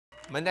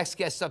My next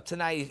guest up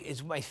tonight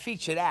is my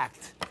featured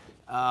act.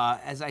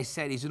 As I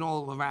said, he's an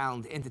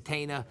all-around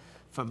entertainer,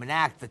 from an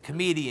actor,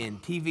 comedian,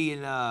 TV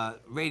and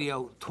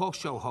radio talk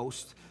show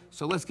host.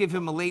 So let's give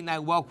him a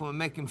late-night welcome and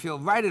make him feel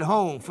right at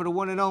home for the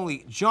one and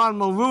only John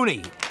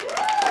Mulrooney.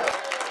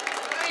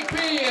 Johnny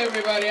P,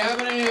 everybody.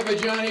 Have an ear for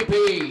Johnny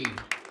P.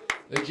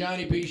 The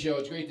Johnny P Show.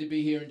 It's great to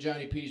be here in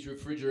Johnny P's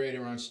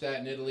refrigerator on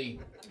Staten,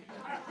 Italy.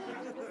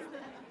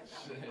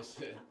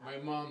 My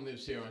mom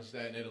lives here on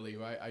Staten, Italy.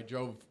 I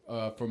drove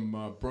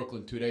from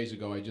Brooklyn 2 days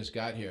ago. I just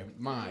got here.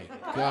 My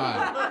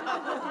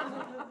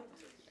God.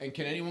 And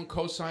can anyone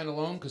co-sign a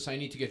loan? Because I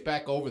need to get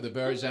back over the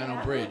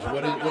Verrazano Bridge.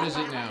 What is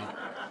it now?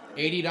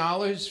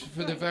 $80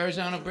 for the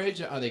Verrazano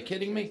Bridge? Are they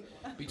kidding me?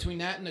 Between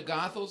that and the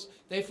Gothels,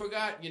 they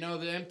forgot, you know,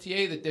 the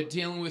MTA that they're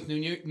dealing with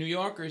New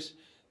Yorkers.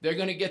 They're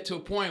going to get to a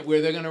point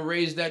where they're going to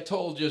raise that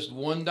toll just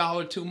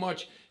 $1 too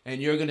much, and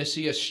you're going to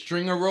see a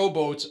string of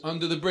rowboats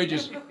under the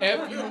bridges.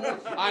 F you,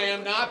 I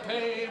am not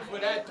paying for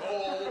that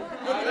toll.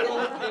 I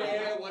don't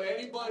care what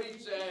anybody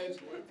says.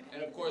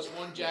 And of course,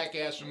 one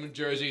jackass from New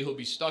Jersey who'll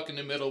be stuck in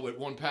the middle with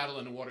one paddle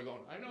in the water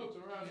going, I know it's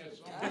around here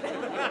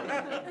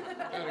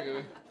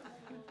somewhere.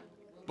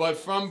 But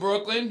from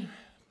Brooklyn,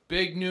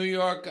 big New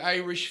York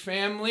Irish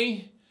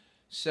family,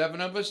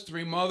 7 of us,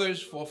 3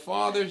 mothers, 4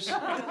 fathers.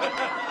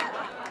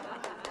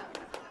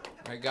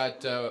 I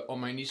got all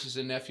my nieces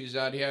and nephews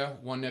out here.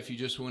 One nephew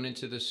just went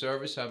into the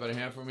service. How about a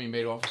hand for me? He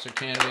made officer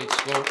candidate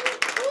school.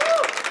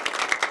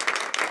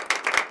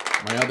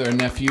 My other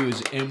nephew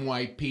is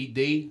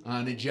NYPD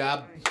on the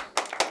job.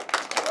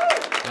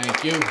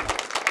 Thank you.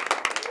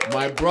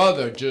 My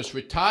brother just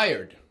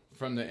retired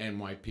from the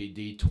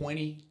NYPD.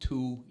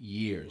 22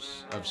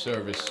 years of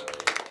service.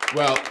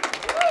 Well,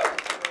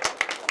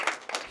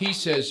 he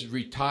says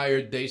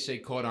retired. They say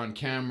caught on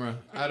camera.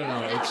 I don't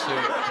know. It's...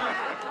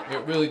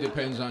 it really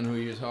depends on who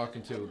you're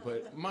talking to.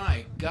 But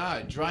my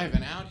God,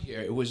 driving out here,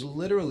 it was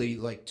literally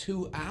like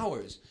 2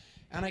 hours.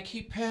 And I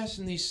keep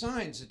passing these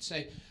signs that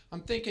say,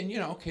 I'm thinking, you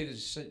know, okay,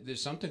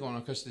 there's something going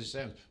on because there's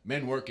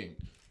men working,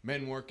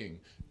 men working,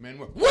 men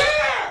working.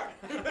 Where?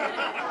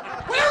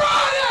 Where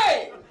are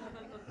they?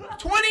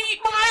 20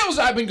 miles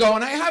I've been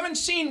going. I haven't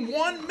seen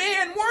one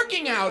man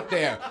working out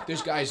there.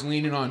 There's guys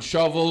leaning on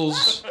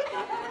shovels.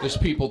 There's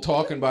people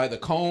talking by the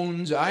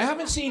cones. I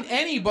haven't seen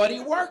anybody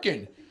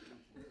working.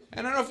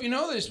 And I don't know if you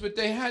know this, but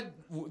they had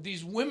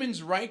these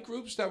women's right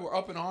groups that were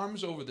up in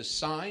arms over the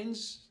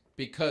signs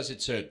because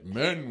it said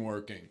men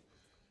working.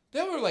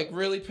 They were like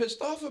really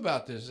pissed off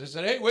about this. They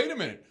said, hey, wait a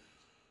minute.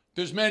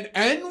 There's men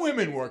and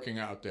women working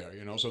out there,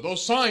 you know, so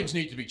those signs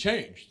need to be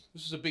changed.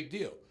 This is a big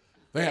deal.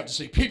 They have to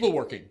say people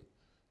working.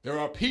 There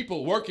are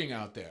people working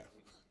out there.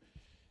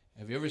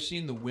 Have you ever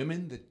seen the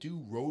women that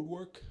do road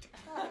work?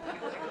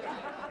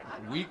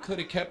 We could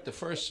have kept the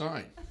first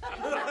sign.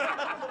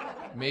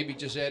 Maybe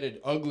just added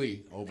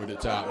ugly over the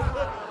top.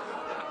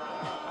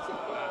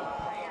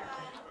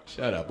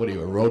 Shut up. What are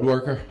you, a road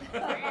worker?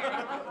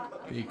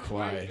 Be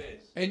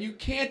quiet. And you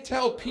can't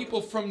tell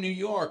people from New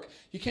York,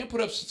 you can't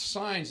put up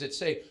signs that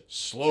say,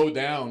 slow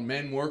down,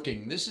 men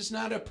working. This is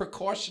not a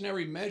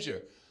precautionary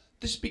measure.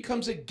 This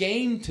becomes a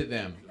game to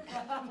them.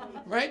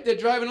 Right? They're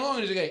driving along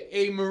and they say,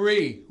 hey,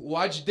 Marie,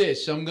 watch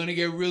this. I'm going to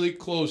get really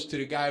close to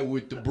the guy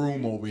with the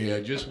broom over here.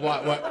 Just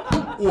what?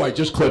 Oh, I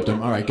just clipped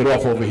him. All right, get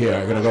off over here.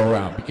 I got to go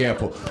around. Be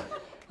careful.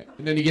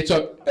 And then he gets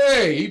up.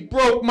 Hey, he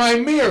broke my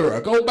mirror.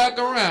 Go back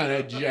around,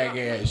 that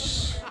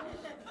jackass.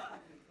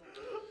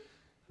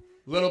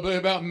 A little bit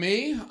about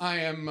me. I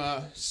am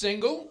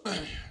single.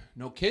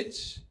 No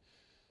kids.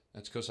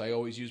 That's because I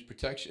always use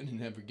protection and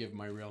never give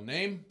my real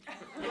name.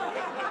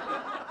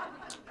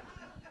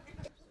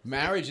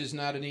 Marriage is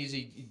not an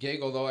easy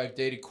gig, although I've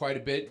dated quite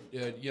a bit.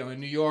 You know, in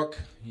New York,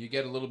 you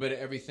get a little bit of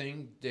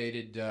everything.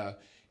 Dated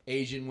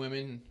Asian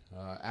women,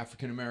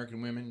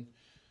 African-American women,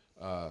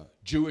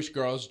 Jewish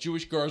girls.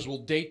 Jewish girls will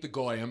date the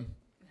goyim.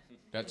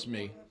 That's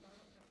me.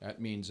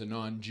 That means a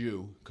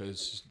non-Jew,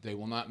 because they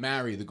will not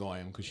marry the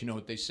goyim, because you know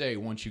what they say,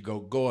 once you go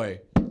goy,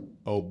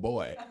 oh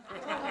boy.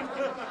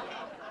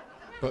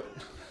 But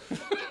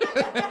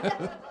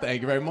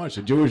thank you very much,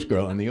 a Jewish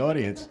girl in the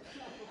audience.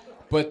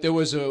 But there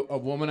was a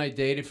woman I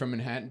dated from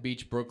Manhattan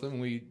Beach, Brooklyn.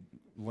 We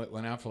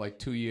went out for like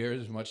 2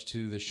 years, much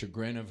to the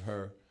chagrin of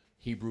her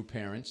Hebrew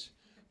parents.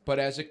 But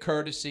as a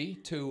courtesy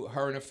to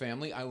her and her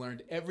family, I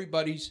learned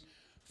everybody's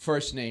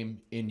first name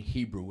in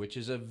Hebrew, which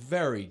is a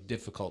very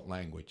difficult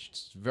language.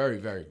 It's very,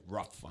 very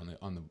rough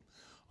on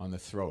the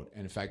throat.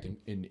 And in fact,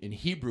 in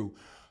Hebrew,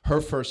 her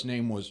first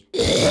name was.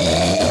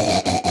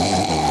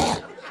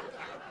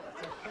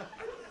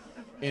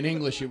 In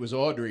English, it was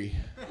Audrey.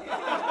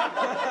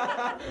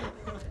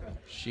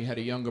 She had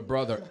a younger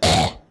brother.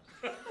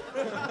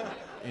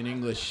 In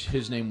English,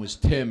 his name was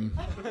Tim.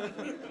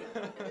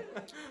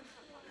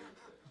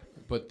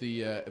 But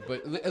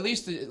at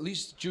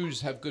least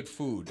Jews have good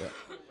food.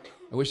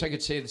 I wish I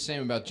could say the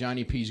same about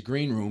Johnny P's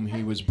green room.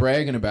 He was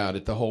bragging about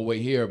it the whole way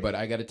here, but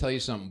I got to tell you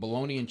something.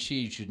 Bologna and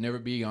cheese should never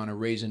be on a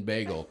raisin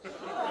bagel.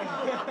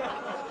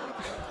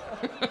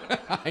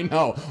 I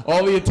know.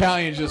 All the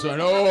Italians just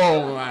went,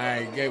 oh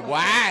my God,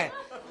 what?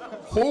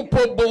 Who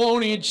put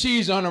bologna and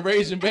cheese on a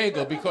raisin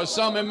bagel because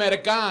some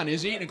American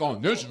is eating it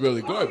going, this is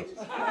really good.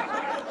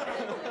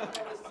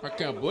 I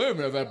can't believe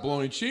it. I've had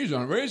bologna and cheese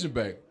on a raisin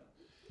bagel.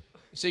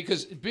 See,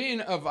 because being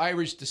of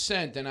Irish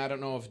descent, and I don't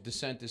know if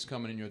descent is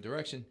coming in your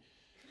direction,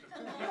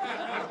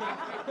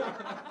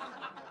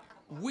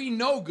 we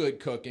know good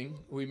cooking.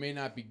 We may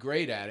not be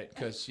great at it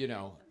because, you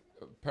know,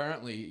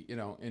 apparently, you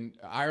know, in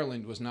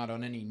Ireland was not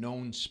on any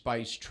known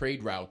spice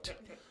trade route.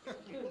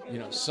 You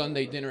know,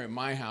 Sunday dinner at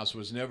my house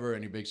was never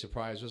any big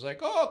surprise. It was like,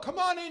 oh, come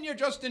on in, you're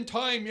just in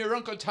time. Your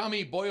Uncle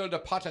Tommy boiled a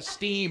pot of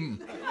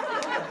steam.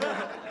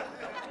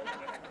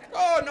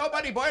 Oh,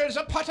 nobody boils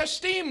a pot of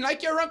steam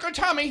like your Uncle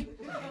Tommy.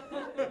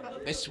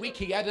 This week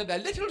he added a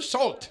little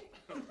salt.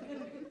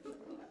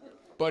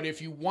 But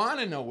if you want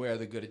to know where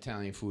the good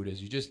Italian food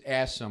is, you just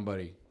ask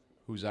somebody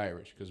who's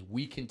Irish, because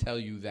we can tell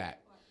you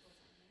that.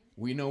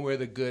 We know where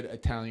the good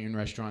Italian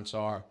restaurants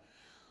are,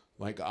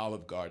 like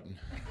Olive Garden.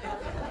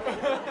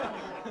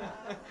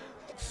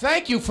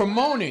 Thank you for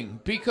moaning,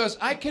 because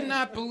I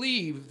cannot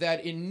believe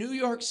that in New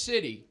York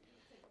City,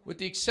 with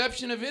the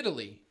exception of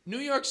Italy, New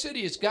York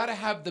City has got to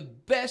have the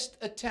best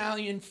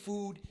Italian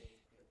food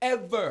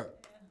ever.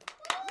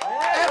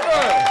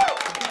 Ever.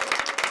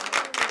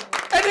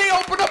 And they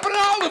opened up an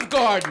Olive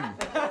Garden.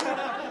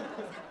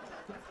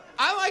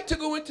 I like to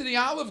go into the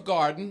Olive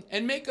Garden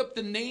and make up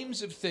the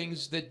names of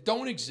things that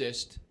don't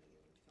exist,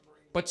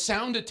 but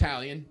sound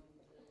Italian,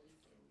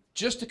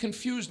 just to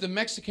confuse the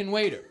Mexican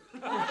waiter.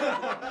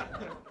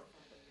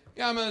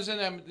 Yeah,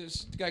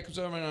 this guy comes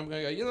over and I'm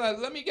going to go,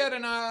 let me get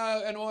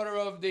an order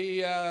of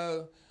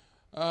the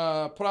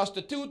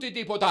prostitute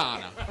di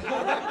Podana.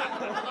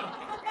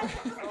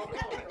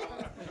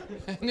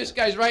 And this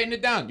guy's writing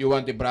it down. You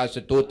want the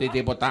prostitute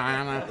di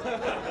Podana?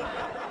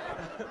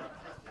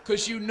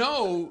 Because you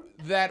know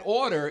that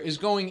order is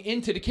going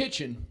into the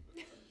kitchen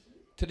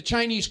to the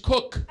Chinese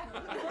cook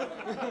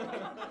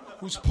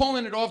who's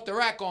pulling it off the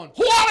rack going,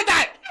 who ordered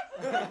that?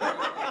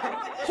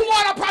 Who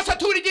ordered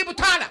prostitute di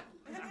Podana?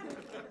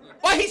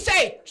 What he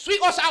say? Sweet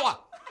or sour?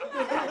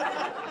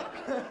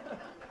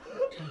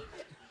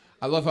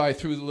 I love how I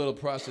threw the little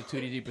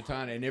prostitute di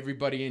Patana, and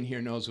everybody in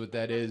here knows what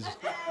that is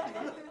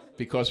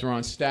because we're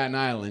on Staten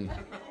Island.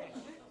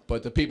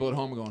 But the people at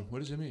home are going, what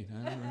does it mean?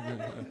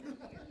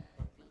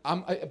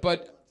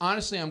 But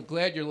honestly, I'm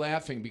glad you're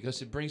laughing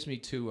because it brings me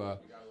to a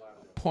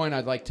point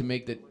I'd like to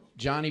make that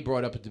Johnny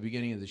brought up at the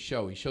beginning of the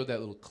show. He showed that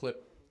little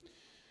clip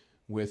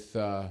with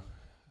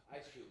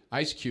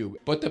Ice Cube.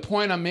 But the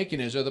point I'm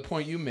making is, or the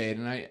point you made,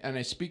 and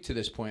I speak to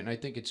this point, and I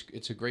think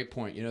it's a great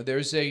point. You know,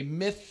 there's a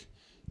myth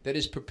that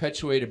is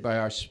perpetuated by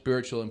our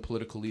spiritual and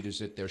political leaders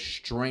that there's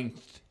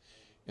strength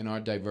in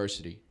our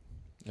diversity.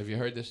 Have you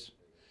heard this?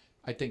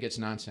 I think it's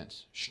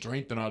nonsense.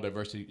 Strength in our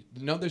diversity.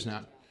 No, there's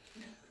not.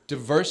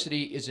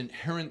 Diversity is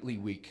inherently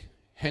weak,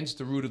 hence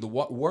the root of the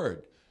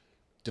word.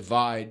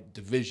 Divide,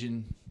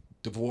 division,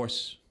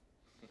 divorce,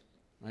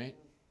 right?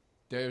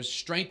 There's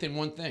strength in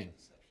one thing,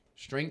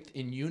 strength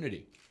in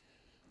unity,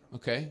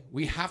 okay?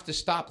 We have to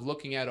stop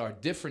looking at our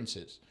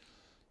differences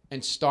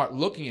and start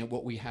looking at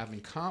what we have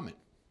in common.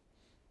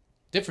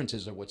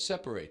 Differences are what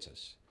separates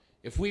us.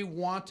 If we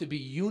want to be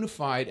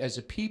unified as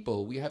a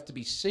people, we have to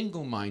be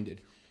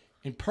single-minded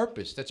in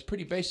purpose. That's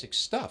pretty basic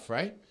stuff,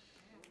 right?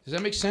 Does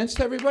that make sense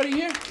to everybody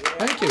here?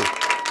 Thank you.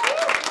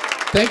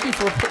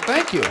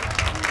 Thank you.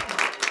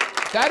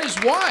 That is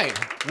why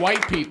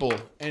white people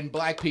and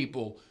black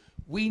people,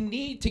 we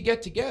need to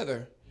get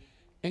together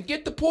and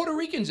get the Puerto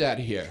Ricans out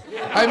of here.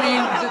 I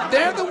mean,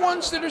 they're the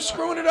ones that are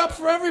screwing it up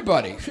for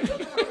everybody.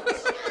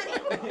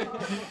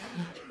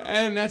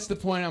 And that's the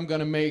point I'm going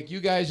to make. You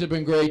guys have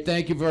been great.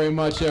 Thank you very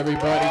much,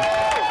 everybody.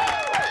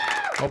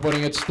 Hope I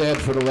didn't get stabbed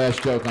for the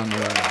last joke on the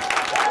way.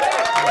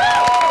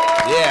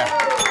 Yeah.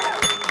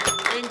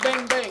 Bing,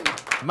 bing, bing.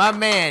 My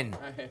man.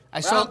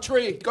 Round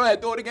three. Go ahead,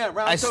 do it again.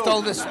 Round two.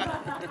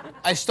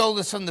 I stole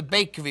this from the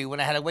bakery when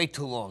I had to wait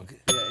too long.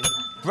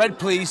 Bread,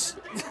 please.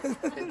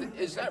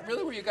 Is that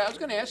really where you got? I was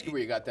going to ask you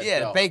where you got that. Yeah,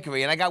 dough. the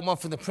bakery, and I got one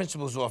from the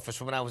principal's office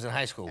from when I was in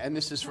high school. And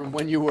this is from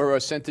when you were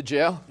sent to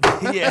jail?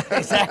 Yeah,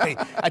 exactly.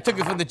 I took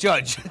it from the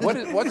judge.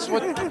 What's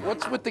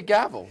with the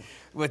gavel?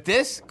 With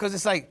this? Because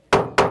it's like,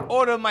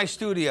 order in my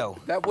studio.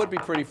 That would be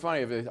pretty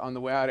funny if on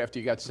the way out after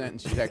you got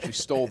sentenced, you actually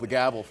stole the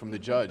gavel from the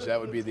judge.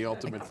 That would be the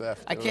ultimate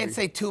theft. I can't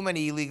say too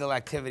many illegal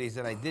activities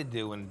that I did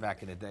do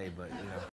back in the day, but you know.